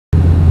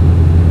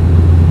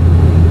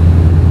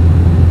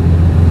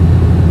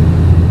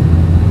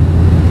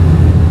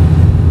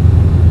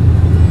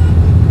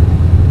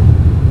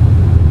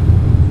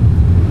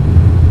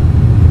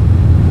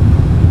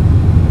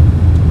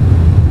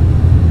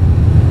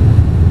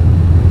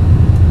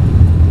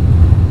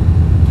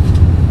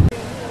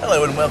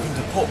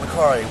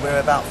Macquarie. We're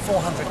about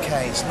 400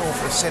 k's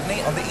north of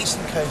Sydney on the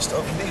eastern coast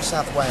of New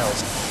South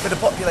Wales with a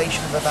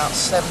population of about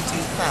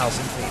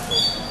 70,000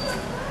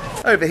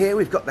 people. Over here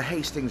we've got the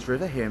Hastings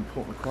River here in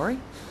Port Macquarie.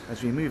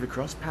 As we move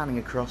across, panning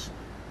across,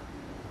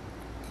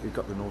 we've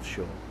got the North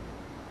Shore.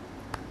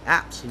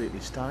 Absolutely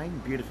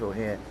stunning, beautiful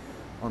here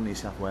on New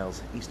South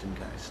Wales eastern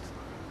coast.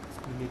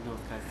 The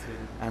mid-north coast too.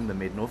 And the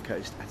mid-north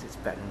coast as it's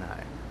better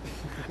known.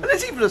 And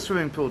there's even a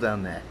swimming pool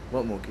down there.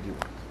 What more could you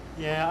want?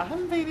 Yeah, I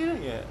haven't been in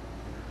it yet.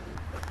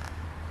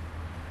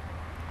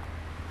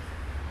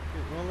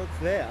 Well, it's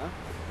there.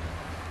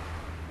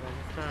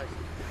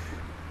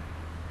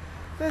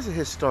 There's a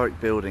historic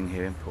building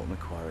here in Port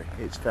Macquarie.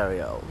 It's very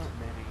old. Not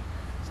many.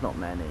 It's not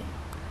many.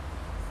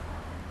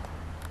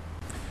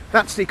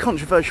 That's the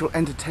controversial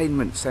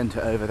entertainment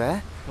centre over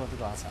there. Called the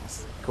Glass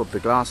House. Called the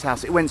Glass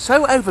House. It went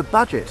so over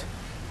budget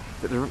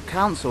that the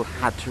council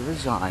had to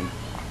resign.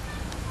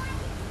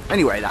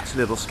 Anyway, that's a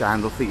little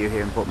scandal for you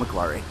here in Port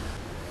Macquarie.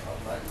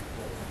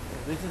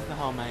 This is the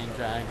whole main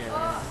drag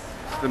area.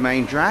 The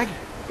main drag,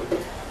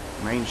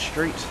 main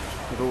street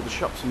with all the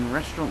shops and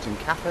restaurants and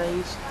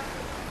cafes.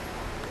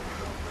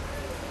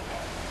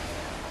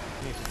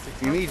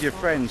 You need your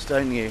friends,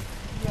 don't you?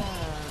 Yeah,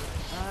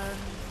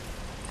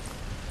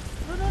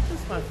 well, not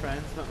just my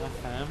friends, but my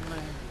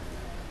family.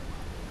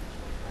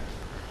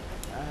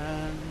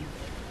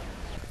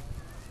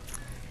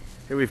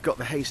 Here we've got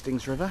the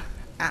Hastings River,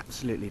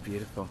 absolutely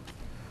beautiful.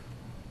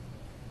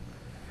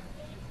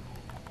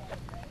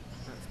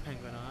 That's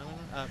Penguin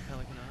Island,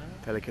 Pelican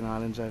Island. Pelican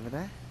Island's over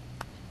there.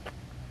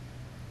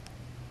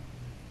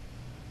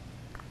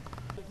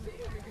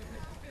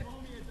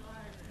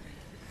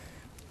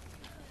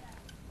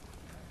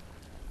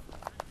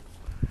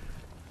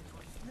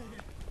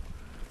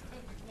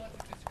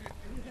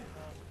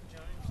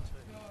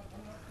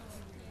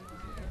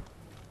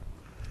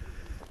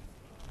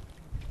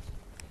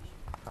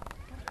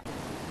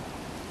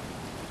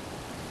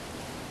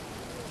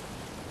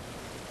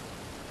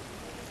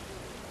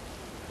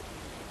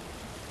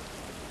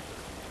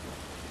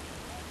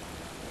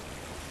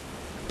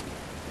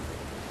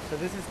 So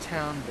this is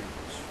Town Beach.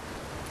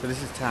 So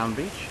this is Town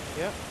Beach.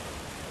 Yep.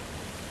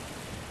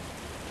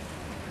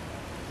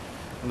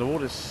 And the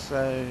water's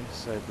so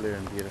blue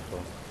and beautiful.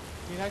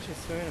 You can actually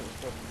swim in it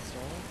before the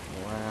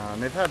storm. Wow,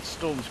 and they've had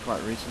storms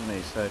quite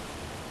recently, so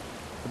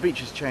the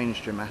beach has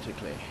changed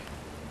dramatically.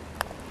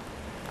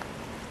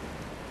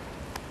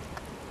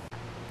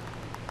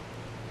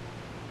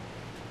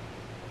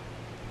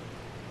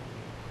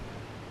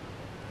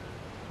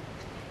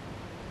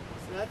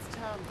 So that's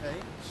Town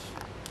Beach.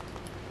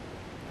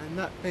 And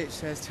that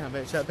beach there's Town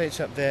Beach. That beach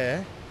up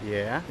there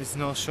Yeah. is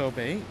North Shore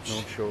Beach.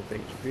 North Shore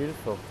Beach,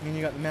 beautiful. And then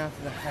you got the mouth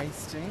of the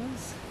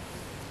Hastings.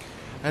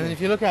 And then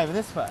if you look over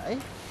this way,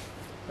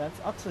 that's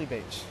Oxley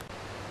Beach.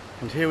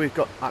 And here we've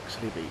got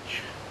Oxley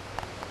Beach.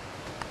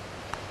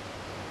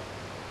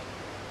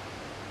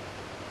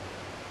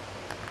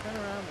 Turn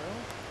around, Bill.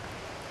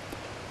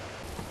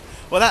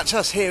 Well, that's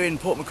us here in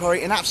Port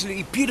Macquarie, an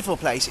absolutely beautiful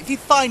place. If you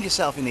find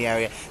yourself in the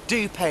area,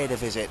 do pay it a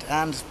visit,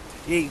 and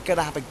you're going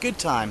to have a good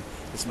time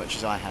as much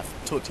as I have.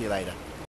 Talk to you later.